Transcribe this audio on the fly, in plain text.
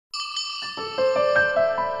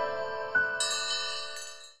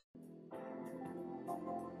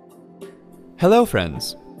Hello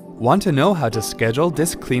friends! Want to know how to schedule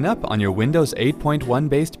disk cleanup on your Windows 8.1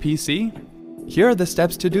 based PC? Here are the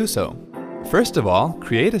steps to do so. First of all,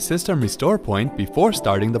 create a system restore point before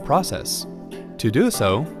starting the process. To do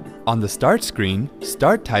so, on the Start screen,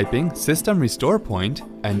 start typing System Restore Point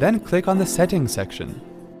and then click on the Settings section.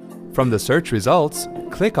 From the search results,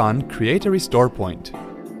 click on Create a Restore Point.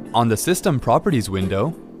 On the System Properties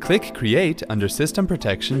window, click Create under System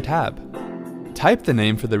Protection tab. Type the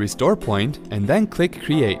name for the restore point and then click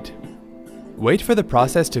Create. Wait for the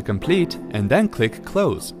process to complete and then click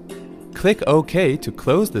Close. Click OK to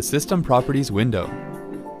close the System Properties window.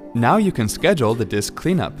 Now you can schedule the disk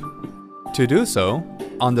cleanup. To do so,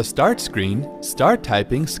 on the Start screen, start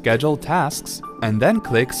typing Schedule Tasks and then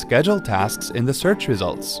click Schedule Tasks in the search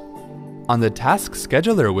results. On the Task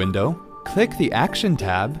Scheduler window, click the Action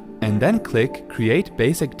tab and then click Create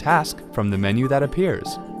Basic Task from the menu that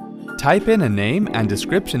appears. Type in a name and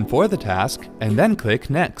description for the task and then click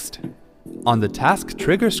Next. On the Task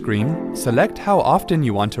Trigger screen, select how often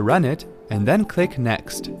you want to run it and then click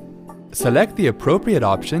Next. Select the appropriate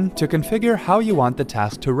option to configure how you want the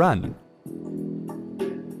task to run.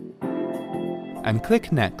 And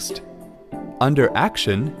click Next. Under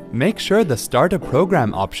Action, make sure the Start a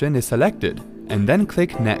Program option is selected and then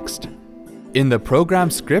click Next. In the Program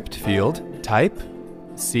Script field, type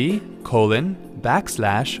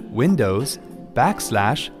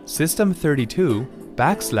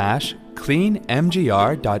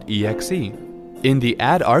C:/Windows/system32/cleanmgr.exe. In the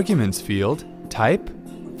Add Arguments field, type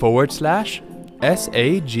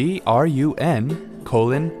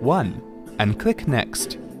 /SAGRUN:1 and click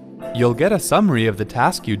Next. You'll get a summary of the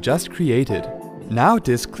task you just created. Now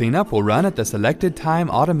disk cleanup will run at the selected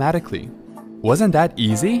time automatically. Wasn't that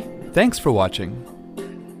easy? Thanks for watching.